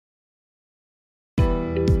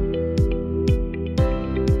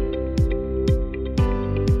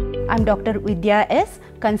I'm Dr. Vidya S,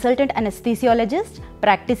 consultant anesthesiologist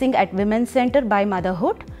practicing at Women's Center by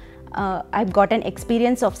Motherhood. I've got an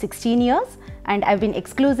experience of 16 years and I've been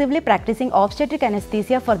exclusively practicing obstetric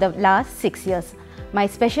anesthesia for the last 6 years. My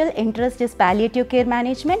special interest is palliative care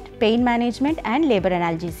management, pain management and labor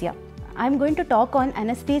analgesia. I'm going to talk on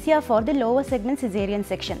anesthesia for the lower segment caesarean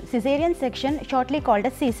section. Caesarean section, shortly called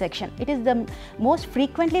as C-section. It is the most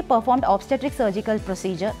frequently performed obstetric surgical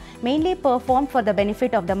procedure, mainly performed for the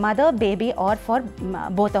benefit of the mother, baby or for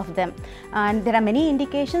both of them. And there are many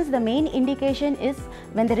indications. The main indication is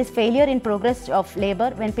when there is failure in progress of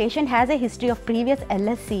labor, when patient has a history of previous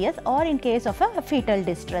LSCS or in case of a fetal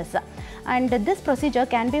distress. And this procedure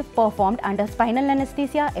can be performed under spinal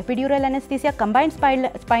anesthesia, epidural anesthesia, combined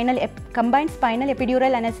spinal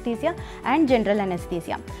epidural anesthesia and general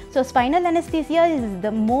anesthesia. So spinal anesthesia is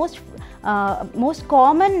the most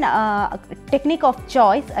common technique of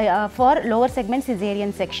choice for lower segment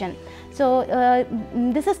caesarean section. So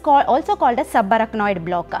this is also called a subarachnoid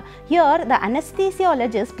block. Here the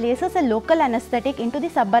anesthesiologist places a local anesthetic into the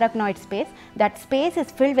subarachnoid space. That space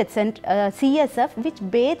is filled with CSF which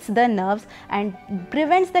bathes the nerves and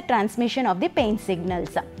prevents the transmission of the pain signals.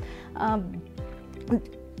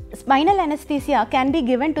 Spinal anesthesia can be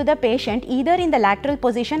given to the patient either in the lateral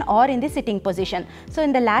position or in the sitting position. So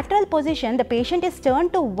in the lateral position, the patient is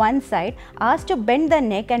turned to one side, asked to bend the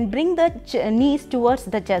neck and bring the knees towards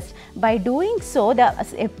the chest. By doing so,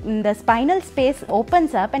 the spinal space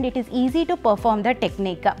opens up and it is easy to perform the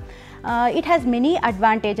technique. It has many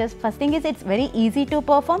advantages. First thing is it's very easy to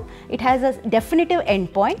perform. It has a definitive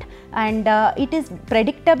endpoint and it is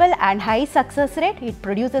predictable and high success rate. It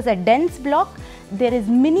produces a dense block. There is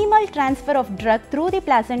minimal transfer of drug through the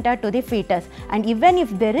placenta to the fetus, and even if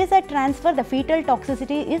there is a transfer, the fetal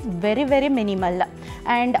toxicity is very minimal.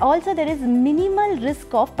 And also there is minimal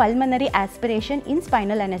risk of pulmonary aspiration in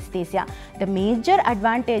spinal anesthesia. The major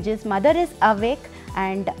advantage is mother is awake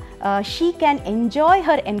and she can enjoy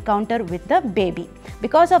her encounter with the baby.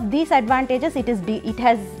 Because of these advantages, it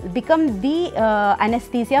has become the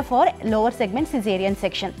anesthesia for lower segment caesarean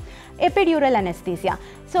section. Epidural anesthesia.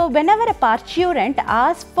 So whenever a parturient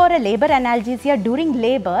asks for a labor analgesia during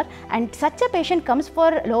labor and such a patient comes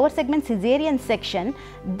for lower segment caesarean section,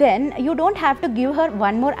 then you don't have to give her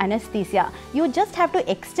one more anesthesia. You just have to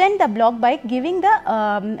extend the block by giving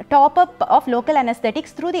the top up of local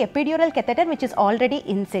anesthetics through the epidural catheter which is already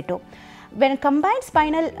in situ. When combined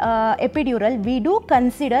spinal epidural, we do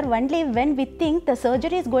consider only when we think the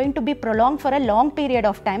surgery is going to be prolonged for a long period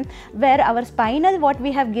of time, where our spinal what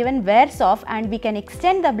we have given wears off and we can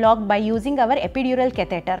extend the block by using our epidural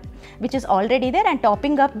catheter which is already there and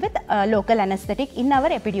topping up with local anesthetic in our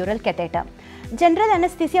epidural catheter. General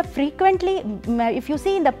anesthesia frequently, if you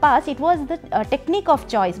see in the past, it was the technique of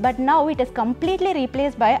choice, but now it is completely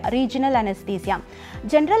replaced by regional anesthesia.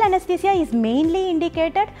 General anesthesia is mainly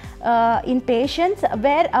indicated in patients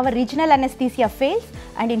where our regional anesthesia fails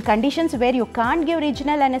and in conditions where you can't give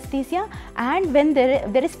regional anesthesia and when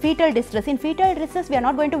there is fetal distress. In fetal distress, we are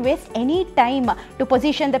not going to waste any time to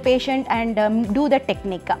position the patient and do the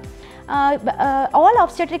technique. All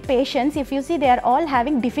obstetric patients, if you see, they are all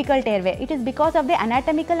having difficult airway. It is because of the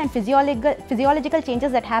anatomical and physiological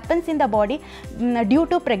changes that happens in the body due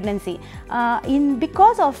to pregnancy.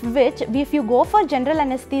 Because of which, if you go for general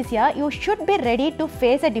anesthesia, you should be ready to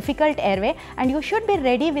face a difficult airway and you should be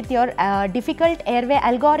ready with your difficult airway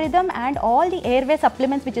algorithm and all the airway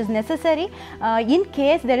supplements which is necessary in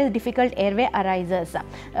case there is difficult airway arises.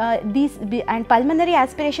 And pulmonary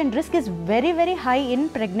aspiration risk is very high in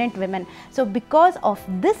pregnant women. So because of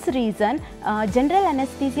this reason, general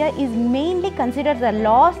anesthesia is mainly considered the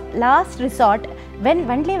last resort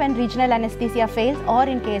only when regional anesthesia fails or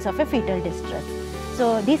in case of a fetal distress.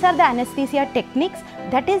 So these are the anesthesia techniques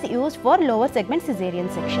that is used for lower segment caesarean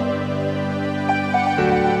section.